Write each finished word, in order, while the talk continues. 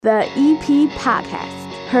The EP Podcast.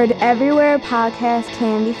 Heard everywhere podcasts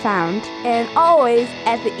can be found, and always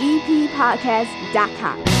at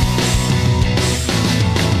theeppodcast.com.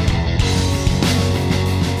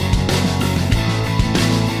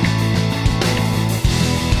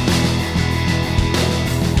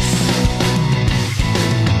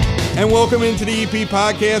 And welcome into the EP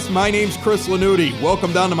Podcast. My name's Chris Lanuti.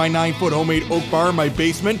 Welcome down to my 9-foot homemade oak bar in my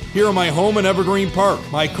basement here in my home in Evergreen Park.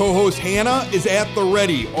 My co-host Hannah is at the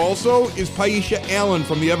ready. Also is Paisha Allen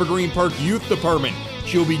from the Evergreen Park Youth Department.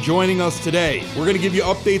 She'll be joining us today. We're going to give you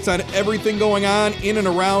updates on everything going on in and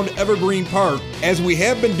around Evergreen Park, as we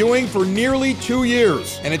have been doing for nearly 2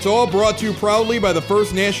 years. And it's all brought to you proudly by the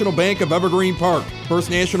First National Bank of Evergreen Park. First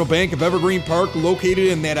National Bank of Evergreen Park, located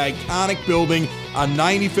in that iconic building on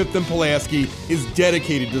 95th and Pulaski, is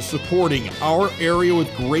dedicated to supporting our area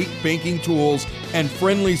with great banking tools and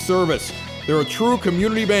friendly service. They're a true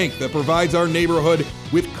community bank that provides our neighborhood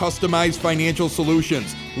with customized financial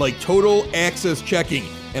solutions like Total Access Checking,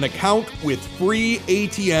 an account with free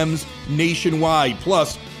ATMs nationwide.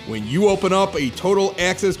 Plus, when you open up a Total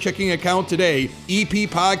Access Checking account today, EP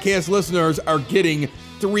Podcast listeners are getting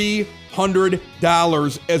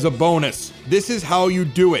 $300 as a bonus. This is how you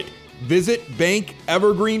do it. Visit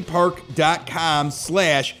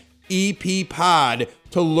bankevergreenpark.com/EPPod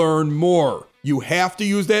to learn more. You have to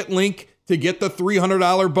use that link to get the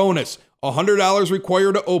 $300 bonus. $100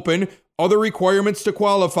 required to open. Other requirements to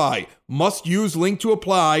qualify. Must use link to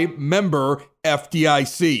apply. Member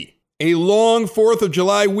FDIC. A long 4th of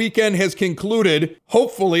July weekend has concluded.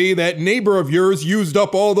 Hopefully that neighbor of yours used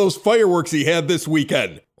up all those fireworks he had this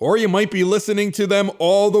weekend. Or you might be listening to them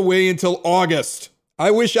all the way until August.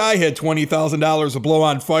 I wish I had $20,000 to blow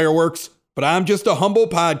on fireworks, but I'm just a humble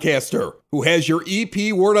podcaster who has your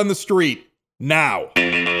EP word on the street now.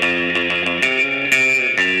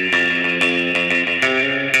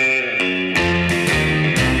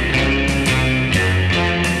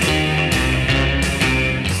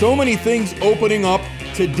 So many things opening up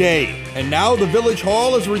today. And now the Village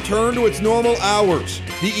Hall has returned to its normal hours.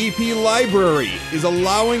 The EP Library is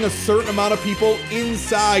allowing a certain amount of people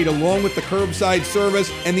inside, along with the curbside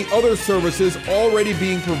service and the other services already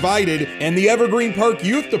being provided. And the Evergreen Park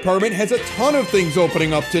Youth Department has a ton of things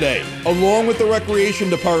opening up today, along with the Recreation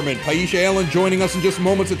Department. Paisha Allen joining us in just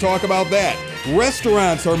moments to talk about that.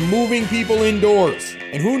 Restaurants are moving people indoors.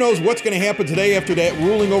 And who knows what's going to happen today after that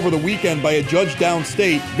ruling over the weekend by a judge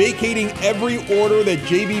downstate, vacating every order that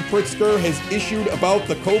J.B. Pritzker has issued about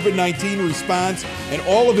the COVID-19 response and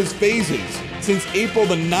all of his phases since April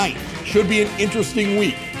the 9th. Should be an interesting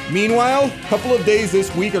week. Meanwhile, a couple of days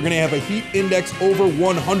this week are going to have a heat index over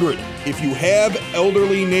 100. If you have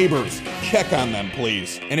elderly neighbors, check on them,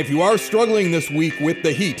 please. And if you are struggling this week with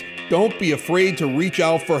the heat, don't be afraid to reach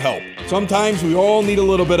out for help. Sometimes we all need a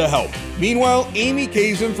little bit of help. Meanwhile, Amy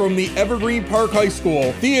Kazin from the Evergreen Park High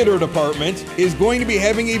School Theater Department is going to be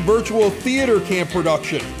having a virtual theater camp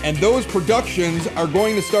production. And those productions are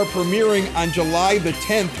going to start premiering on July the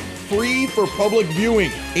 10th, free for public viewing.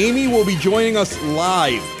 Amy will be joining us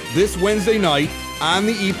live this Wednesday night on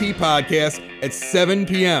the EP Podcast at 7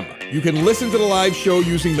 p.m. You can listen to the live show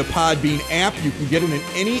using the Podbean app. You can get it in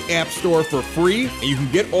any app store for free, and you can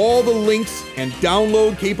get all the links and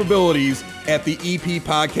download capabilities at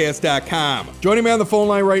theeppodcast.com. Joining me on the phone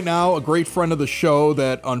line right now, a great friend of the show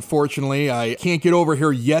that unfortunately I can't get over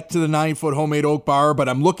here yet to the 9-foot homemade oak bar, but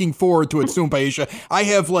I'm looking forward to it soon, Paisha. I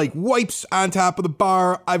have like wipes on top of the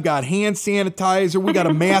bar. I've got hand sanitizer. We got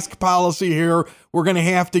a mask policy here. We're going to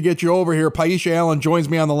have to get you over here. Paisha Allen joins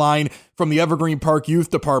me on the line from the Evergreen Park Youth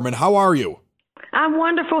Department. How are you? I'm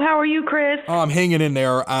wonderful. How are you, Chris? Oh, I'm hanging in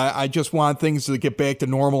there. I just want things to get back to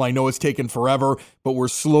normal. I know it's taken forever, but we're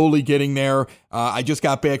slowly getting there. I just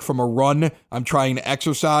got back from a run. I'm trying to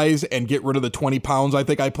exercise and get rid of the 20 pounds I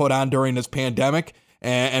think I put on during this pandemic.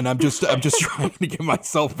 And I'm just trying to get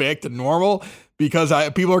myself back to normal because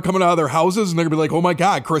people are coming out of their houses and they're gonna be like, oh my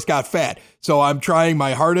God, Chris got fat. So I'm trying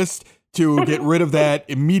my hardest to get rid of that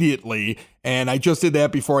immediately. And I just did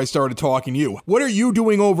that before I started talking to you. What are you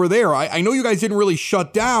doing over there? I know you guys didn't really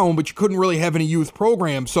shut down, but you couldn't really have any youth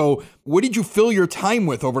programs. So what did you fill your time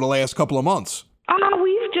with over the last couple of months?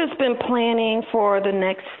 We've just been planning for the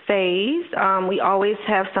next phase. We always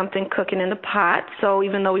have something cooking in the pot. So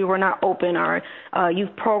even though we were not open, our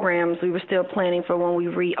youth programs, we were still planning for when we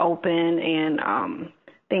reopen and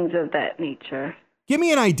things of that nature. Give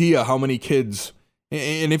me an idea how many kids...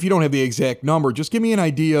 And if you don't have the exact number, just give me an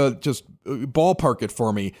idea, just ballpark it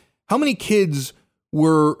for me. How many kids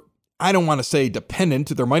were, I don't want to say dependent,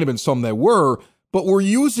 there might have been some that were, but were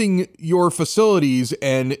using your facilities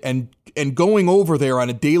and and going over there on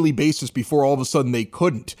a daily basis before all of a sudden they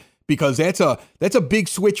couldn't. Because that's a big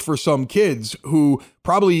switch for some kids who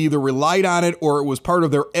probably either relied on it or it was part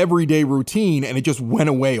of their everyday routine and it just went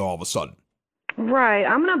away all of a sudden. Right.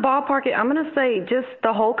 I'm going to ballpark it. I'm going to say just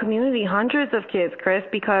the whole community, hundreds of kids, Chris,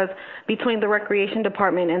 because between the recreation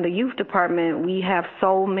department and the youth department, we have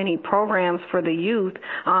so many programs for the youth,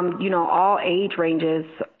 all age ranges.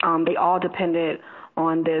 They all depended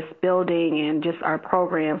on this building and just our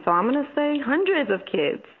program. So I'm going to say hundreds of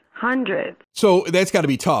kids. Hundreds. So that's got to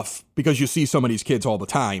be tough because you see some of these kids all the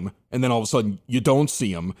time and then all of a sudden you don't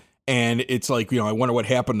see them. And it's like, I wonder what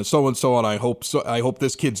happened to so-and-so and I hope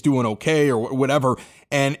this kid's doing okay or whatever.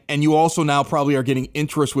 And you also now probably are getting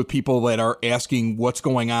interest with people that are asking what's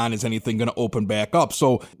going on. Is anything going to open back up?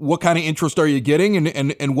 So what kind of interest are you getting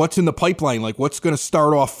and what's in the pipeline? Like what's going to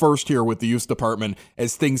start off first here with the youth department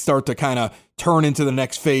as things start to kind of turn into the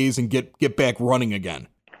next phase and get back running again?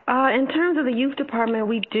 In terms of the youth department,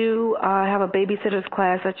 we do have a babysitter's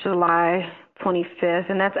class at July 25th,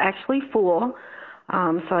 and that's actually full.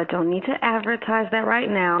 So I don't need to advertise that right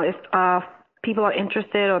now. If people are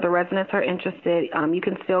interested or the residents are interested, you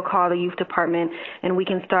can still call the youth department, and we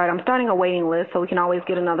can start. I'm starting a waiting list, so we can always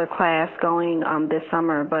get another class going this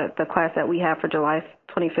summer, but the class that we have for July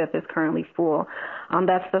 25th is currently full.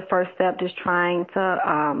 That's the first step, just trying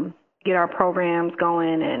to get our programs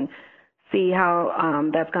going and see how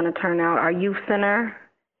that's going to turn out. Our youth center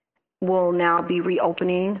will now be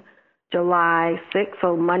reopening July 6th.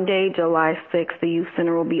 So Monday, July 6th, the youth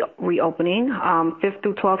center will be reopening. 5th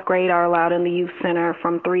through 12th grade are allowed in the youth center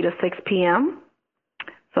from 3 to 6 p.m.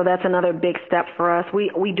 So that's another big step for us. We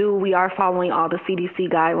are following all the CDC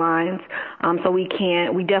guidelines. So we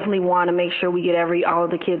definitely want to make sure we get all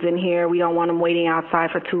of the kids in here. We don't want them waiting outside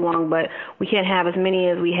for too long, but we can't have as many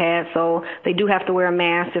as we had. So they do have to wear a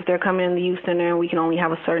mask if they're coming in the youth center. We can only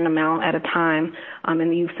have a certain amount at a time in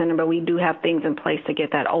the youth center, but we do have things in place to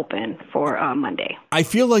get that open for Monday. I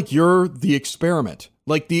feel like you're the experiment.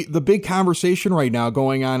 Like the big conversation right now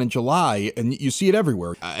going on in July, and you see it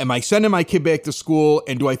everywhere. Am I sending my kid back to school,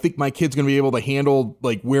 and do I think my kid's going to be able to handle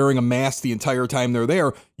like wearing a mask the entire time they're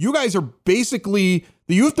there? You guys are basically,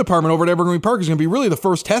 the youth department over at Evergreen Park is going to be really the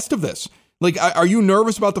first test of this. Like, are you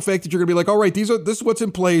nervous about the fact that you're going to be like, all right, this is what's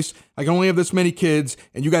in place. I can only have this many kids,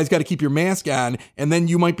 and you guys got to keep your mask on. And then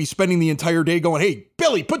you might be spending the entire day going, hey,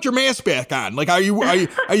 Billy, put your mask back on. Like, are you worried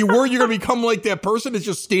you're going to become like that person that's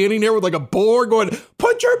just standing there with like a bull going,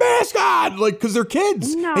 put your mask on? Like, because they're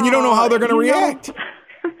kids, and you don't know how they're going to react.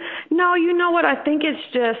 No, you know what? I think it's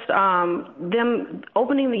just them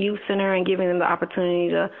opening the youth center and giving them the opportunity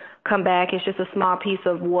to come back. It's just a small piece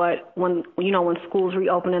of when schools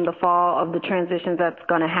reopen in the fall, of the transitions that's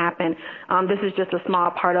going to happen. This is just a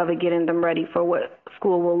small part of it, getting them ready for what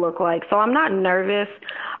school will look like. So I'm not nervous.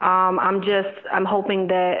 I'm hoping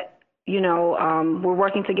that we're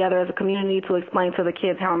working together as a community to explain to the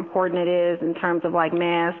kids how important it is in terms of like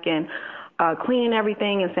mask and cleaning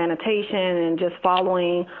everything and sanitation and just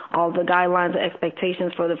following all the guidelines and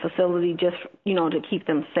expectations for the facility, just, to keep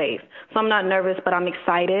them safe. So I'm not nervous, but I'm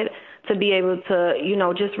excited to be able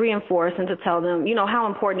to, just reinforce and to tell them, how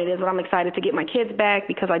important it is. But I'm excited to get my kids back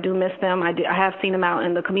because I do miss them. I have seen them out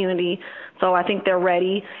in the community. So I think they're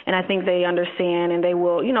ready, and I think they understand, and they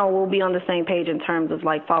will, we'll be on the same page in terms of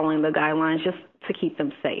like following the guidelines just to keep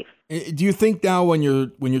them safe. Do you think now when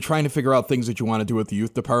you're trying to figure out things that you want to do with the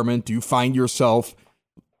youth department, do you find yourself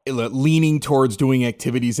leaning towards doing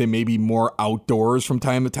activities that may be more outdoors from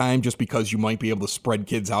time to time, just because you might be able to spread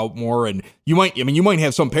kids out more? And you might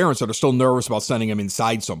have some parents that are still nervous about sending them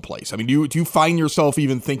inside someplace. I mean, do you find yourself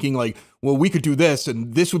even thinking like, well, we could do this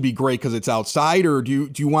and this would be great because it's outside, or do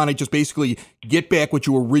you want to just basically get back what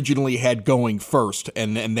you originally had going first,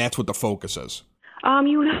 and that's what the focus is?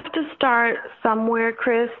 You would have to start somewhere,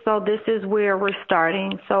 Chris. So this is where we're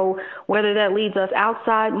starting. So whether that leads us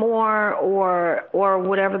outside more or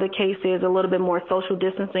whatever the case is, a little bit more social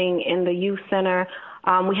distancing in the youth center,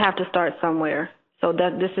 we have to start somewhere. So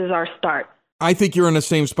this is our start. I think you're in the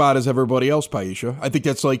same spot as everybody else, Paisha. I think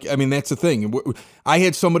that's that's the thing. I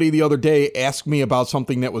had somebody the other day ask me about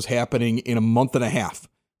something that was happening in a month and a half.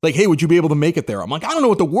 Like, hey, would you be able to make it there? I'm like, I don't know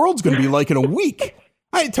what the world's going to be like in a week.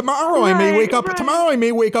 Tomorrow I may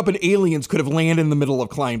wake up and aliens could have landed in the middle of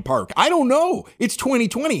Klein Park. I don't know. It's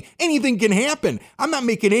 2020. Anything can happen. I'm not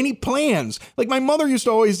making any plans. Like my mother used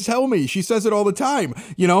to always tell me, she says it all the time,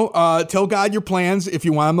 tell God your plans if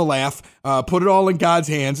you want him to laugh. Put it all in God's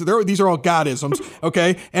hands. These are all Godisms,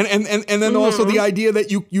 okay? And then also the idea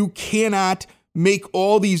that you cannot make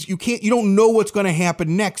all these, you don't know what's going to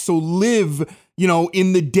happen next. So live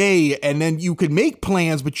in the day, and then you could make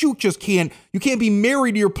plans, but you can't be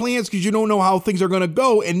married to your plans because you don't know how things are going to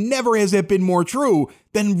go. And never has that been more true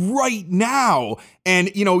than right now. And,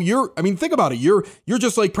 think about it. You're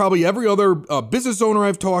just like probably every other business owner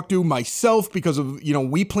I've talked to, myself, because of,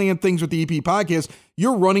 we plan things with the EP podcast.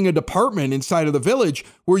 You're running a department inside of the Village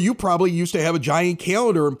where you probably used to have a giant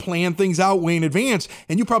calendar and plan things out way in advance.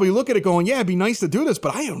 And you probably look at it going, yeah, it'd be nice to do this,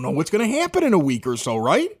 but I don't know what's going to happen in a week or so,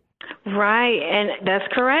 right? Right, and that's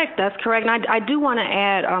correct. And I do want to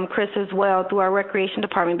add, Chris, as well, through our recreation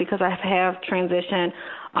department, because I have transitioned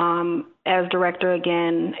as director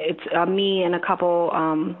again. It's me and a couple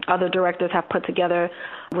other directors have put together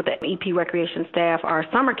with the EP recreation staff our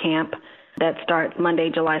summer camp that starts Monday,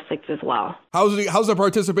 July 6th as well. How's the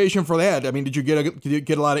participation for that? I mean, did you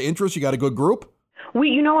get a lot of interest? You got a good group?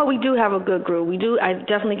 We do have a good group. I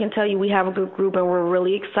definitely can tell you we have a good group, and we're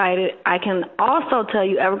really excited. I can also tell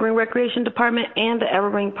you Evergreen Recreation Department and the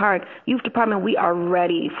Evergreen Park Youth Department, we are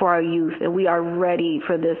ready for our youth, and we are ready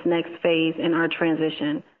for this next phase in our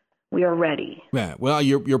transition. We are ready. Yeah, well,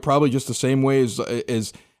 you're probably just the same way as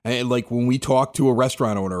like when we talk to a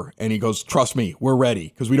restaurant owner, and he goes, "Trust me, we're ready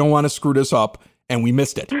because we don't want to screw this up, and we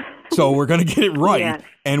missed it." So we're going to get it right, yes.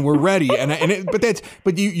 And we're ready.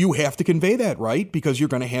 But you have to convey that, right? Because you're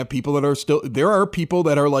going to have people that are there are people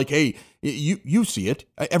that are like, hey, you see it.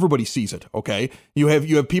 Everybody sees it, okay? You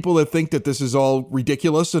have people that think that this is all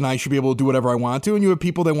ridiculous and I should be able to do whatever I want to. And you have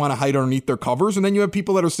people that want to hide underneath their covers. And then you have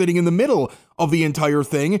people that are sitting in the middle of the entire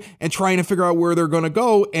thing and trying to figure out where they're going to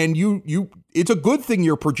go. And it's a good thing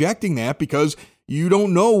you're projecting that because you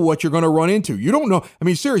don't know what you're going to run into. You don't know. I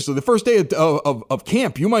mean, seriously, the first day of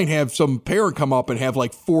camp, you might have some parent come up and have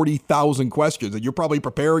like 40,000 questions and you're probably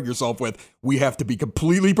preparing yourself with, we have to be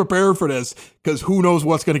completely prepared for this because who knows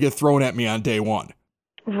what's going to get thrown at me on day one.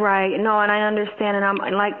 Right. No, and I understand. And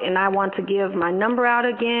I want to give my number out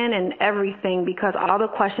again and everything because all the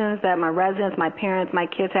questions that my residents, my parents, my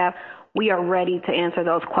kids have, we are ready to answer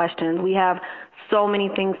those questions. We have so many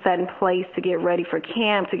things set in place to get ready for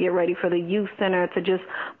camp, to get ready for the youth center, to just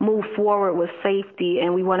move forward with safety.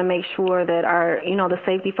 And we want to make sure that the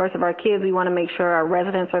safety first of our kids, we want to make sure our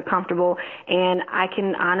residents are comfortable. And I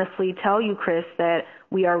can honestly tell you, Chris, that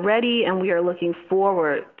we are ready and we are looking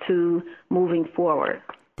forward to moving forward.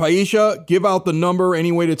 Paisha, give out the number,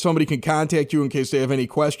 any way that somebody can contact you in case they have any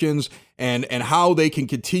questions and how they can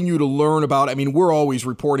continue to learn about. I mean, we're always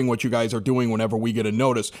reporting what you guys are doing whenever we get a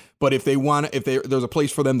notice. But if there's a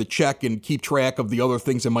place for them to check and keep track of the other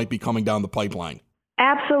things that might be coming down the pipeline.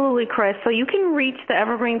 Absolutely, Chris. So you can reach the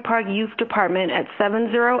Evergreen Park Youth Department at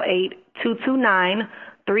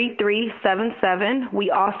 708-229-3377. We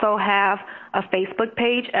also have a Facebook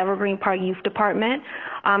page, Evergreen Park Youth Department.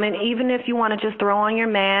 And even if you want to just throw on your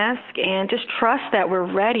mask and just trust that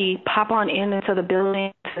we're ready, pop on into the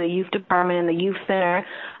building, to the youth department and the youth center.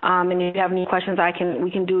 And if you have any questions,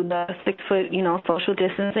 we can do the 6-foot, social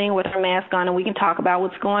distancing with our mask on, and we can talk about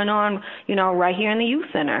what's going on, right here in the youth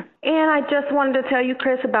center. And I just wanted to tell you,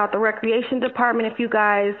 Chris, about the recreation department. If you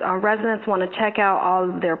guys, residents, want to check out all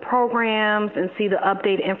of their programs and see the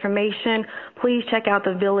updated information, please check out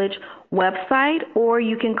the Village website, or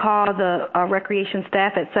you can call the recreation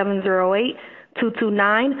staff at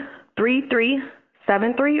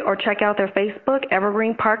 708-229-3373, or check out their Facebook,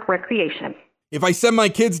 Evergreen Park Recreation. If I send my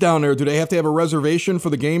kids down there, do they have to have a reservation for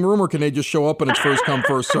the game room, or can they just show up and it's first come,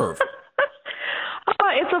 first serve?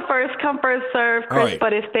 It's a first come, first serve, Chris. Right.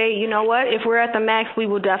 But if if we're at the max, we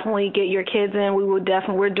will definitely get your kids in.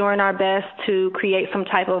 We're doing our best to create some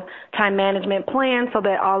type of time management plan so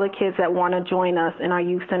that all the kids that want to join us in our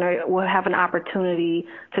youth center will have an opportunity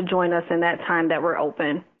to join us in that time that we're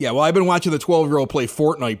open. Yeah, well, I've been watching the 12-year-old play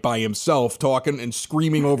Fortnite by himself, talking and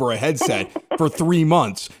screaming over a headset for 3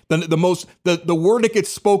 months. The word that gets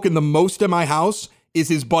spoken the most in my house is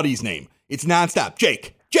his buddy's name. It's nonstop.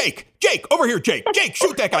 Jake, over here, Jake,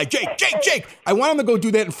 shoot that guy, Jake. I want him to go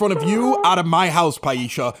do that in front of you out of my house,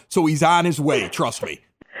 Paisha, so he's on his way, trust me.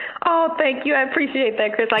 Oh, thank you. I appreciate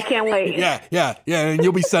that, Chris. I can't wait. Yeah, and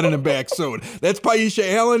you'll be sending him back soon. That's Paisha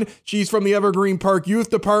Allen. She's from the Evergreen Park Youth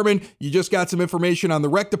Department. You just got some information on the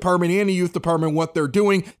rec department and the youth department, what they're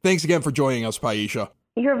doing. Thanks again for joining us, Paisha.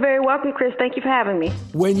 You're very welcome, Chris. Thank you for having me.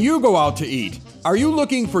 When you go out to eat, are you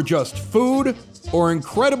looking for just food or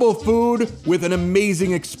incredible food with an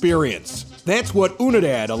amazing experience? That's what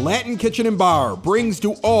Unidad, a Latin kitchen and bar, brings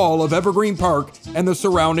to all of Evergreen Park and the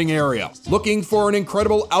surrounding area. Looking for an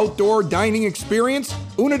incredible outdoor dining experience?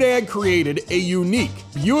 Unidad created a unique,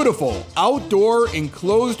 beautiful, outdoor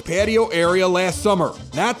enclosed patio area last summer.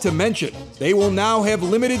 Not to mention, they will now have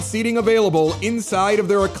limited seating available inside of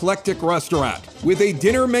their eclectic restaurant. With a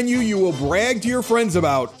dinner menu you will brag to your friends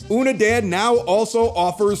about, Unidad now also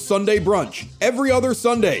offers Sunday brunch every other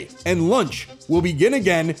Sunday, and lunch will begin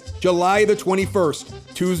again July the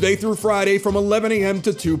 21st, Tuesday through Friday from 11 a.m.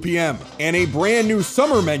 to 2 p.m. And a brand new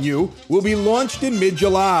summer menu will be launched in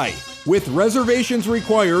mid-July. With reservations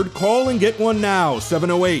required, call and get one now,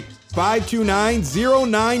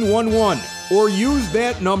 708-529-0911, or use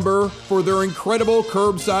that number for their incredible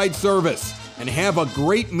curbside service, and have a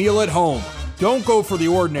great meal at home. Don't go for the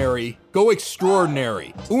ordinary, go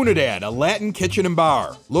extraordinary. Unidad, a Latin kitchen and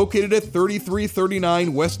bar, located at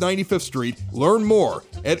 3339 West 95th Street. Learn more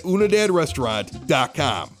at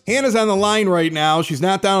unidadrestaurant.com. Hannah's on the line right now. She's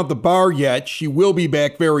not down at the bar yet. She will be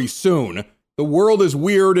back very soon. The world is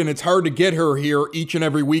weird and it's hard to get her here each and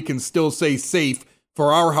every week and still say safe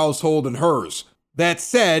for our household and hers. That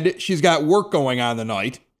said, she's got work going on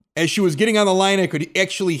tonight. As she was getting on the line, I could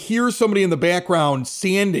actually hear somebody in the background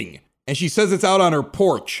sanding. And she says it's out on her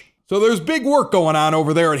porch. So there's big work going on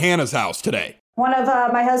over there at Hannah's house today. One of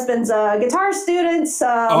my husband's guitar students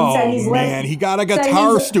said he's he got a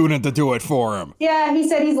guitar student to do it for him. Yeah, he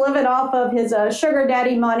said he's living off of his sugar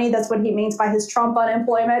daddy money. That's what he means by his Trump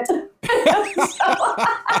unemployment. And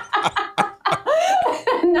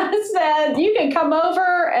I said, you can come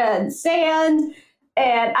over and sand.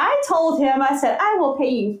 And I told him, I said, I will pay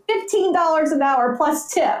you $15 an hour plus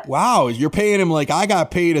tip. Wow, you're paying him like I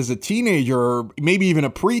got paid as a teenager, or maybe even a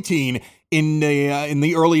preteen in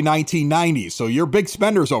the early 1990s. So you're big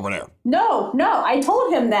spenders over there. No, I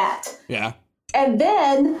told him that. Yeah. And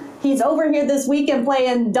then he's over here this weekend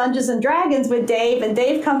playing Dungeons and Dragons with Dave, and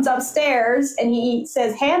Dave comes upstairs and he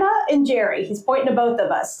says, Hannah and Jerry. He's pointing to both of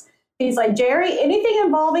us. He's like, Jerry, anything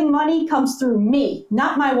involving money comes through me,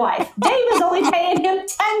 not my wife. Dave is only paying him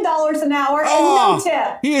 $10 an hour and no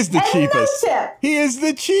tip. He is the cheapest. No tip. He is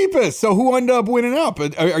the cheapest. So who ended up winning up?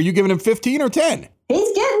 Are you giving him 15 or 10?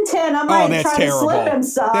 He's getting 10. I might try to slip him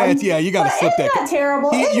some. You got to slip that. Isn't that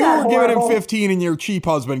terrible? You were giving him 15 and your cheap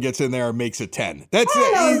husband gets in there and makes it 10. That's I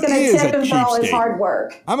know he's going to tip him for all his hard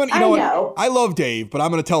work. I know. I love Dave, but I'm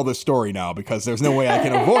going to tell this story now because there's no way I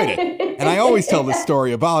can avoid it. And I always tell this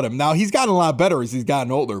story about him. Now, he's gotten a lot better as he's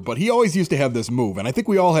gotten older, but he always used to have this move. And I think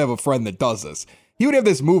we all have a friend that does this. He would have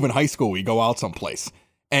this move in high school. We go out someplace.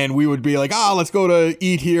 And we would be like, let's go to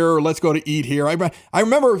eat here, or let's go to eat here. I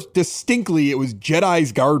remember distinctly it was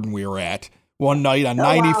Jedi's Garden we were at one night on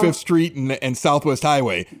 95th Street and Southwest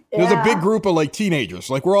Highway. There was a big group of like teenagers.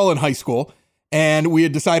 Like we're all in high school. And we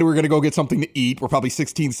had decided we were going to go get something to eat. We're probably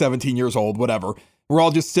 16, 17 years old, whatever. We're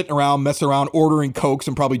all just sitting around, messing around, ordering Cokes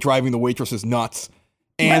and probably driving the waitresses nuts.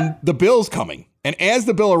 And the bill's coming. And as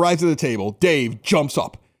the bill arrives at the table, Dave jumps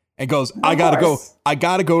up and goes, I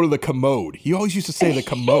gotta go to the commode. He always used to say the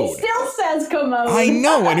commode. He still says commode. I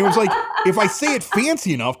know. And it was like, if I say it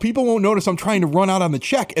fancy enough, people won't notice I'm trying to run out on the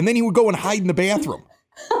check. And then he would go and hide in the bathroom.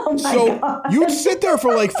 Oh my God. You'd sit there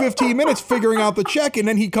for like 15 minutes figuring out the check, and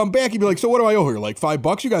then he'd come back. He'd be like, so what do I owe here? Like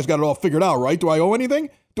 $5? You guys got it all figured out, right? Do I owe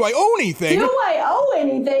anything? Do I owe anything? Do I owe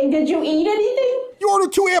anything? Did you eat anything? You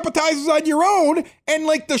ordered 2 appetizers on your own and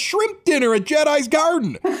like the shrimp dinner at Jedi's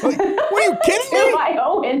Garden. Like, what are you kidding me? Do I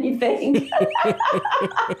owe anything?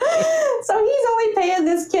 So he's only paying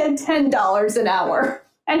this kid $10 an hour.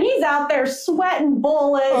 And he's out there sweating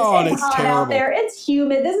bullets. It's hot terrible. Out there. It's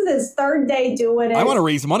humid. This is his third day doing it. I want to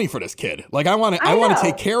raise money for this kid. Like I want to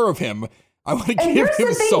take care of him. I want to give him something.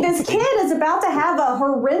 Here's the thing. This kid is about to have a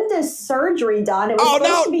horrendous surgery done. It was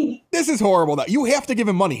supposed to be. This is horrible. You have to give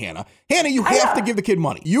him money, Hannah. Hannah, you have to give the kid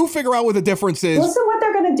money. You figure out what the difference is. Listen what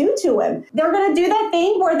they're going to do to him. They're going to do that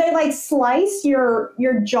thing where they like slice your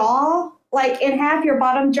jaw like in half, your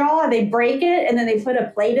bottom jaw. They break it and then they put a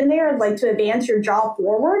plate in there like to advance your jaw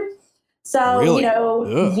forward. So, really?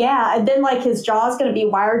 Yeah. And then like his jaw is going to be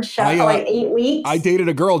wired shut for like 8 weeks. I dated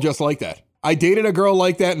a girl just like that. I dated a girl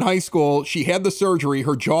like that in high school. She had the surgery.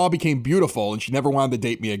 Her jaw became beautiful, and she never wanted to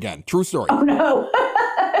date me again. True story. Oh, no.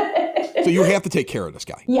 So you have to take care of this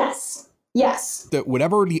guy. Yes.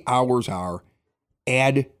 Whatever the hours are,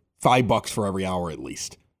 add $5 for every hour at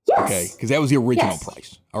least. Yes. Okay? Because that was the original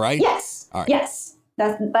price. All right? Yes. All right. Yes.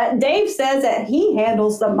 But Dave says that he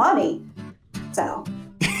handles the money. So,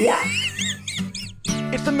 yeah.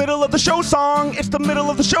 It's the middle of the show song. It's the middle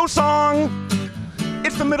of the show song.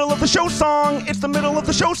 It's the middle of the show song. It's the middle of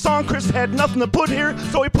the show song. Chris had nothing to put here,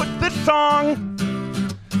 so he put this song.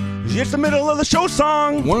 It's the middle of the show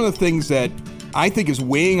song. One of the things that I think is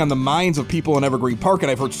weighing on the minds of people in Evergreen Park, and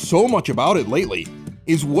I've heard so much about it lately,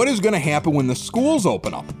 is what is going to happen when the schools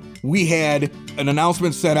open up. We had an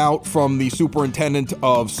announcement sent out from the superintendent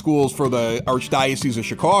of schools for the Archdiocese of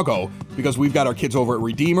Chicago, because we've got our kids over at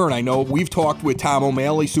Redeemer, and I know we've talked with Tom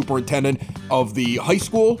O'Malley, superintendent of the high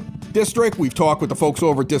school district. We've talked with the folks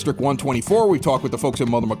over at District 124. We've talked with the folks at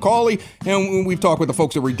Mother McCauley, and we've talked with the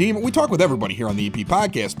folks at Redeemer. We talk with everybody here on the EP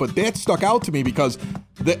podcast, but that stuck out to me because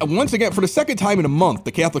once again, for the second time in a month,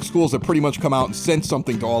 the Catholic schools have pretty much come out and sent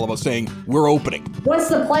something to all of us saying, we're opening. What's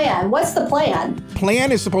the plan? What's the plan?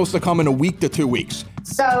 Plan is supposed to come in a week to 2 weeks.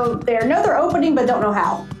 So they know they're opening, but don't know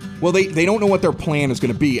how. Well, they don't know what their plan is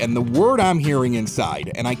going to be. And the word I'm hearing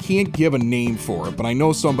inside, and I can't give a name for it, but I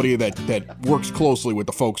know somebody that works closely with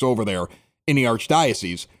the folks over there in the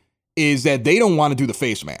Archdiocese, is that they don't want to do the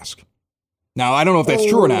face mask. Now, I don't know if that's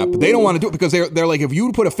true or not, but they don't want to do it because they're like, if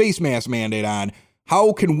you put a face mask mandate on,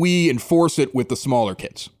 how can we enforce it with the smaller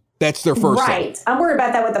kids? That's their first right. thing. I'm worried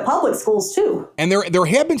about that with the public schools, too. And there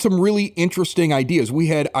have been some really interesting ideas. We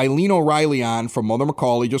had Eileen O'Reilly on from Mother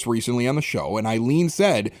McCauley just recently on the show, and Eileen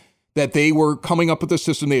said that they were coming up with a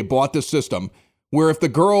system, they had bought this system, where if the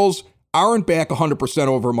girls aren't back 100%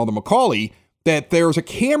 over at Mother McCauley, that there's a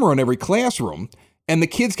camera in every classroom, and the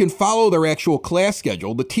kids can follow their actual class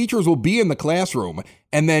schedule. The teachers will be in the classroom,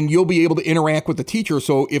 and then you'll be able to interact with the teacher.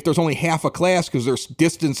 So if there's only half a class because they're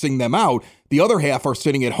distancing them out, the other half are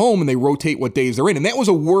sitting at home and they rotate what days they're in. And that was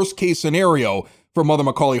a worst case scenario for Mother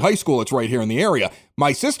McCauley High School. It's right here in the area.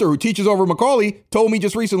 My sister, who teaches over at McCauley, told me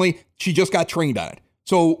just recently she just got trained on it.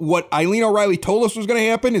 So what Eileen O'Reilly told us was going to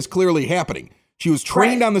happen is clearly happening. She was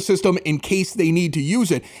trained on the system in case they need to use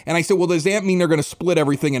it. And I said, well, does that mean they're going to split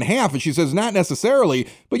everything in half? And she says, not necessarily,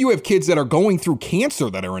 but you have kids that are going through cancer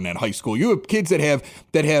that are in that high school. You have kids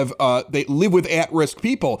they live with at-risk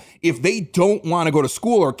people. If they don't want to go to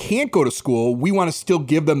school or can't go to school, we want to still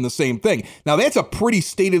give them the same thing. Now, that's a pretty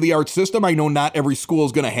state-of-the-art system. I know not every school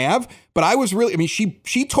is going to have, but I was really,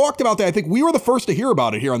 she talked about that. I think we were the first to hear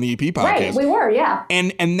about it here on the EP podcast. Right, we were, yeah.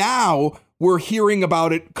 And now we're hearing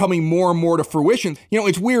about it coming more and more to fruition.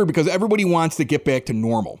 It's weird because everybody wants to get back to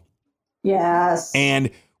normal. Yes. And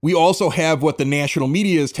we also have what the national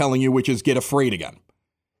media is telling you, which is get afraid again.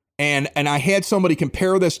 And I had somebody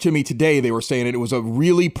compare this to me today. They were saying it was a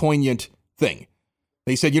really poignant thing.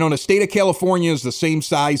 They said, the state of California is the same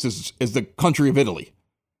size as the country of Italy.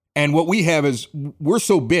 And what we have is we're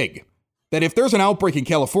so big that if there's an outbreak in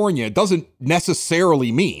California, it doesn't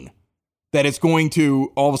necessarily mean that it's going to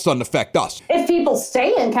all of a sudden affect us. If people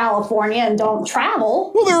stay in California and don't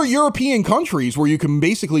travel. Well, there are European countries where you can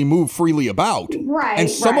basically move freely about. Right. And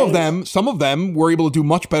some of them were able to do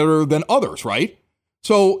much better than others, right?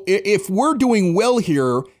 So if we're doing well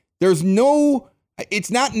here,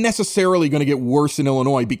 it's not necessarily going to get worse in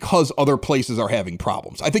Illinois because other places are having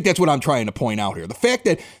problems. I think that's what I'm trying to point out here. The fact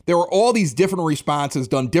that there are all these different responses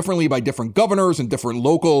done differently by different governors and different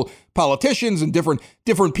local politicians and different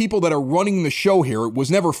people that are running the show here. It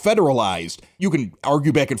was never federalized. You can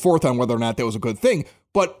argue back and forth on whether or not that was a good thing.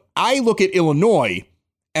 But I look at Illinois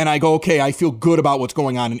and I go, okay, I feel good about what's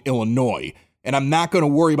going on in Illinois. And I'm not going to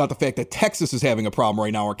worry about the fact that Texas is having a problem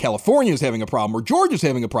right now, or California is having a problem, or Georgia's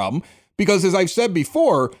having a problem. Because as I've said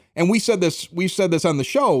before, and we've said this on the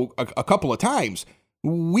show a couple of times,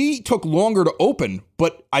 we took longer to open,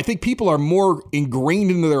 but I think people are more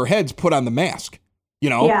ingrained into their heads, put on the mask.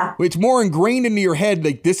 Yeah. It's more ingrained into your head,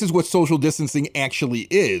 like this is what social distancing actually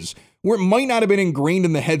is, where it might not have been ingrained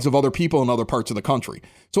in the heads of other people in other parts of the country.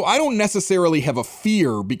 So I don't necessarily have a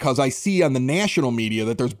fear because I see on the national media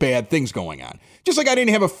that there's bad things going on. Just like I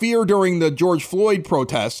didn't have a fear during the George Floyd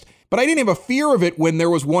protest, but I didn't have a fear of it when there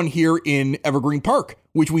was one here in Evergreen Park,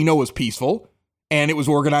 which we know was peaceful, and it was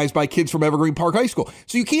organized by kids from Evergreen Park High School.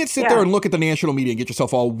 So you can't sit there and look at the national media and get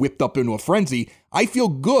yourself all whipped up into a frenzy. I feel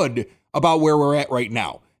good about where we're at right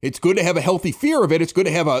now. It's good to have a healthy fear of it. It's good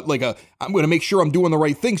to have I'm going to make sure I'm doing the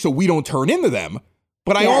right thing so we don't turn into them.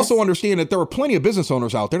 But I also understand that there are plenty of business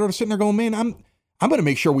owners out there that are sitting there going, man, I'm going to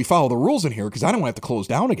make sure we follow the rules in here because I don't want to have to close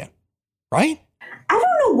down again. Right? I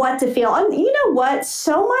don't know what to feel. You know what?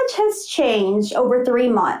 So much has changed over 3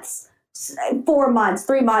 months, 4 months,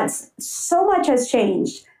 3 months. So much has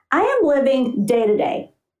changed. I am living day to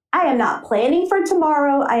day. I am not planning for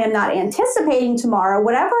tomorrow. I am not anticipating tomorrow.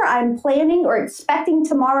 Whatever I'm planning or expecting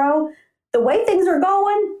tomorrow, the way things are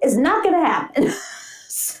going is not going to happen.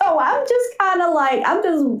 So I'm just kind of I'm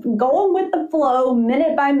just going with the flow,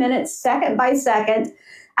 minute by minute, second by second.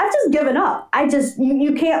 I've just given up.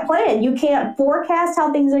 You can't plan. You can't forecast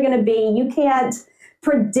how things are going to be. You can't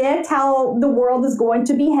predict how the world is going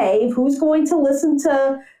to behave, who's going to listen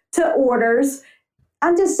to to orders.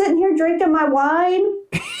 I'm just sitting here drinking my wine,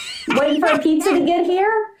 waiting for a pizza to get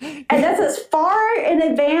here. And that's as far in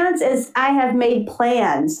advance as I have made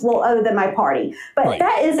plans. Well, other than my party. But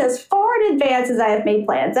that is as far in advance as I have made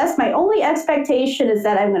plans. That's my only expectation, is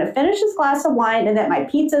that I'm going to finish this glass of wine and that my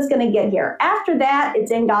pizza is going to get here. After that, it's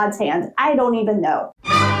in God's hands. I don't even know.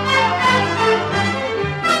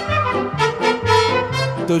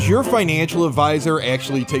 Does your financial advisor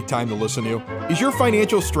actually take time to listen to you? Is your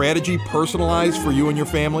financial strategy personalized for you and your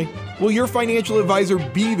family? Will your financial advisor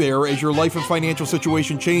be there as your life and financial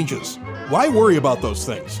situation changes? Why worry about those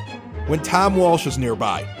things when Tom Walsh is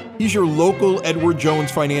nearby? He's your local Edward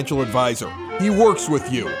Jones financial advisor. He works with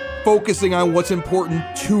you, focusing on what's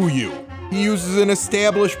important to you. He uses an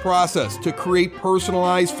established process to create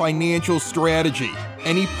personalized financial strategy,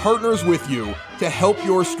 and he partners with you to help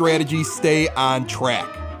your strategy stay on track.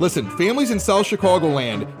 Listen, families in South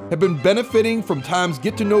Chicagoland have been benefiting from Tom's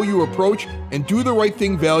get-to-know-you approach and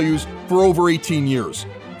do-the-right-thing values for over 18 years.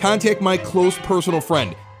 Contact my close personal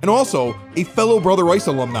friend and also a fellow Brother Rice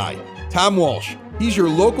alumni, Tom Walsh. He's your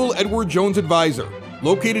local Edward Jones advisor,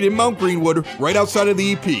 located in Mount Greenwood, right outside of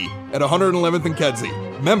the EP at 111th and Kedzie.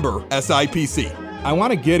 Member SIPC. I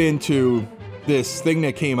want to get into this thing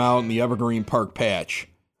that came out in the Evergreen Park patch.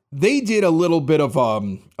 They did a little bit of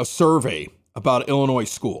a survey about Illinois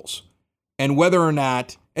schools and whether or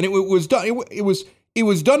not, and it was done. It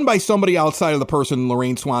was done by somebody outside of the person,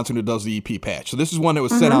 Lorraine Swanson, who does the EP patch. So this is one that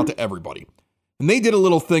was sent out to everybody, and they did a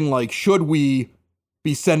little thing like, should we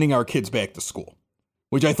be sending our kids back to school?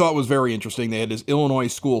 Which I thought was very interesting. They had this Illinois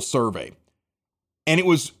school survey, and it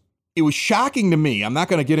was shocking to me. I'm not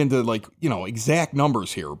going to get into exact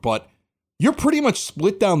numbers here, but you're pretty much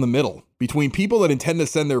split down the middle between people that intend to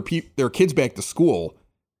send their kids back to school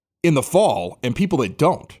in the fall and people that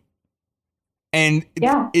don't. And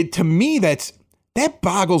it to me, that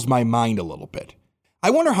boggles my mind a little bit.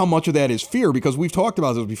 I wonder how much of that is fear, because we've talked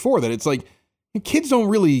about this before, that it's like this doesn't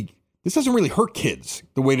really hurt kids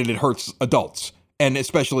the way that it hurts adults, and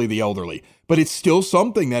especially the elderly. But it's still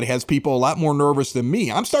something that has people a lot more nervous than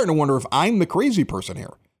me. I'm starting to wonder if I'm the crazy person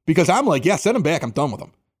here, because I'm like, yeah, send them back. I'm done with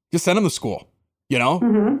them. Just send them to school,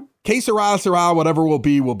 Que sera, whatever will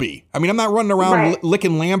be. I mean, I'm not running around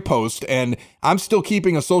licking lampposts, and I'm still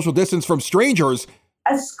keeping a social distance from strangers.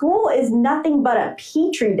 A school is nothing but a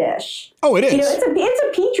petri dish. Oh, it is. It's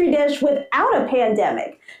a petri dish without a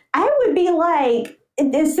pandemic. I would be like,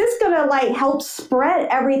 is this going to help spread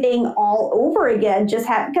everything all over again? Because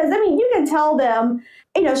you can tell them,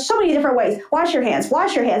 so many different ways. Wash your hands.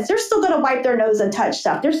 They're still going to wipe their nose and touch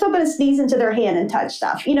stuff. They're still going to sneeze into their hand and touch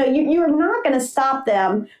stuff. You're not going to stop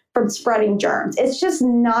them from spreading germs. It's just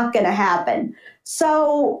not going to happen.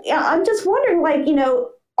 So I'm just wondering,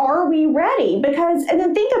 are we ready? And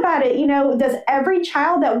then think about it, does every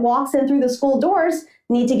child that walks in through the school doors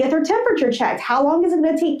need to get their temperature checked? How long is it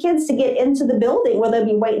going to take kids to get into the building? Will they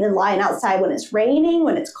be waiting in line outside when it's raining,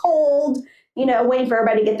 when it's cold? Waiting for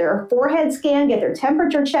everybody to get their forehead scanned, get their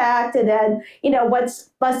temperature checked. And then, let's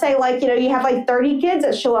say you have 30 kids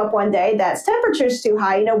that show up one day, that's temperature's too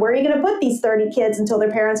high. Where are you going to put these 30 kids until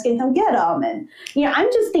their parents can come get them? And,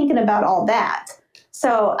 I'm just thinking about all that.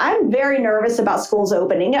 So I'm very nervous about schools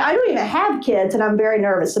opening. I don't even have kids, and I'm very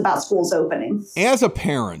nervous about schools opening. As a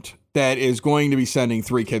parent that is going to be sending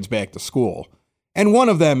 3 kids back to school, and one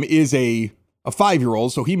of them is a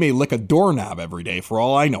 5-year-old, so he may lick a doorknob every day for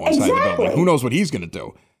all I know inside the building. Who knows what he's going to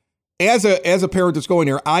do? As a parent that's going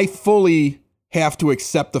here, I fully have to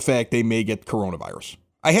accept the fact they may get coronavirus.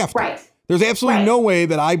 I have to. Right. There's absolutely no way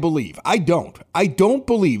that I don't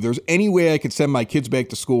believe there's any way I could send my kids back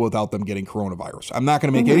to school without them getting coronavirus. I'm not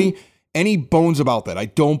going to make any bones about that. I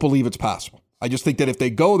don't believe it's possible. I just think that if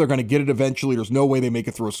they go, they're going to get it eventually. There's no way they make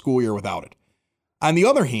it through a school year without it. On the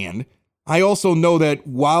other hand, I also know that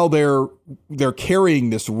while they're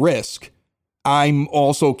carrying this risk, I'm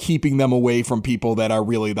also keeping them away from people that are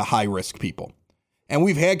really the high risk people. And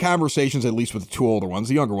we've had conversations, at least with the 2 older ones.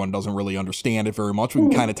 The younger one doesn't really understand it very much. We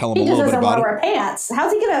can kind of tell him a little bit about it. He just doesn't want to wear pants.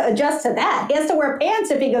 How's he going to adjust to that? He has to wear pants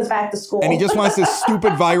if he goes back to school. And he just wants this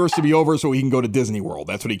stupid virus to be over so he can go to Disney World.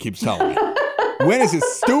 That's what he keeps telling me. When is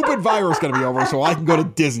this stupid virus going to be over so I can go to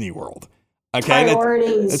Disney World? Okay,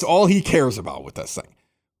 that's all he cares about with this thing.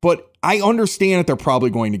 But I understand that they're probably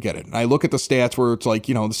going to get it. And I look at the stats where it's like,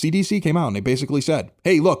 the CDC came out and they basically said,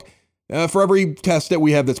 hey, look, for every test that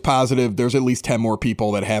we have that's positive, there's at least 10 more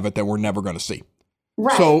people that have it that we're never going to see.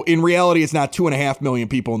 Right. So in reality, it's not 2.5 million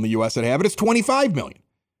people in the U.S. that have it. It's 25 million.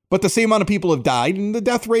 But the same amount of people have died, and the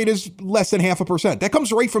death rate is less than 0.5%. That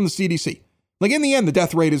comes right from the CDC. In the end, the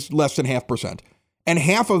death rate is less than 0.5%. And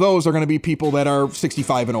half of those are going to be people that are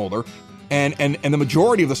 65 and older. And the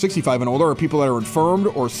majority of the 65 and older are people that are infirmed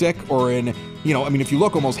or sick or in, if you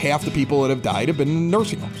look, almost half the people that have died have been in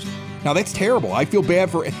nursing homes. Now, that's terrible. I feel bad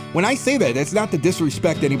for, when I say that, that's not to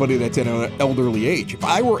disrespect anybody that's in an elderly age. If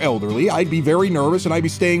I were elderly, I'd be very nervous and I'd be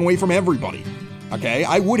staying away from everybody. Okay?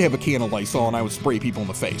 I would have a can of Lysol and I would spray people in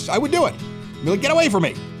the face. I would do it. I'd be like, get away from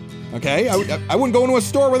me. Okay? I wouldn't go into a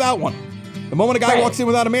store without one. The moment a guy walks in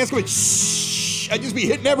without a mask, I'd be, shh, I'd just be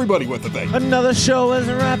hitting everybody with the thing. Another show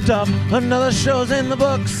isn't wrapped up. Another show's in the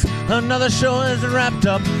books. Another show isn't wrapped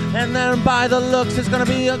up. And then by the looks, it's gonna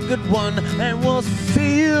be a good one. And we'll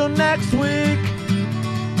see you next week.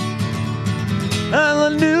 And the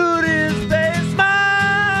nude is basement.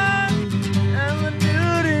 And the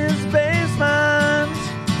nude is basement.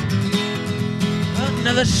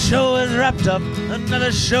 Another show is wrapped up.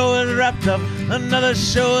 Another show is wrapped up. Another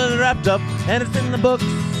show is wrapped up. And it's in the books.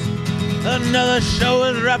 Another show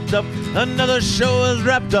is wrapped up. Another show is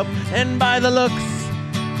wrapped up. And by the looks,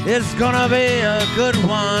 it's gonna be a good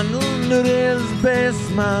one. Nudie's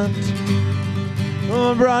Basement.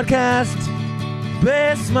 Broadcast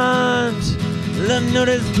Basement. The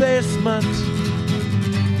Nudie's Basement.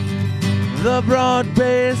 The Broad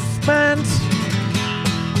Basement.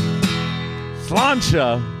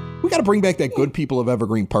 Slancha. We got to bring back that good people of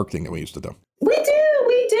Evergreen Park thing that we used to do. We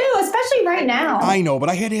do, especially right now. I know, but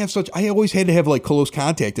I always had to have like close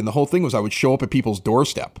contact, and the whole thing was I would show up at people's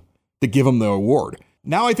doorstep to give them the award.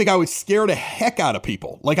 Now I think I would scare the heck out of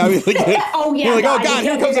people. Like I was like, oh yeah, like, oh God,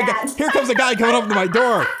 here comes a guy coming up to my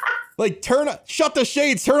door. Like shut the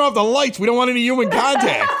shades, turn off the lights. We don't want any human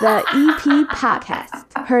contact. The EP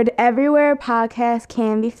Podcast. Heard everywhere podcasts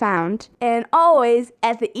can be found, and always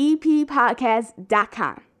at the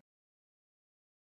eppodcast.com.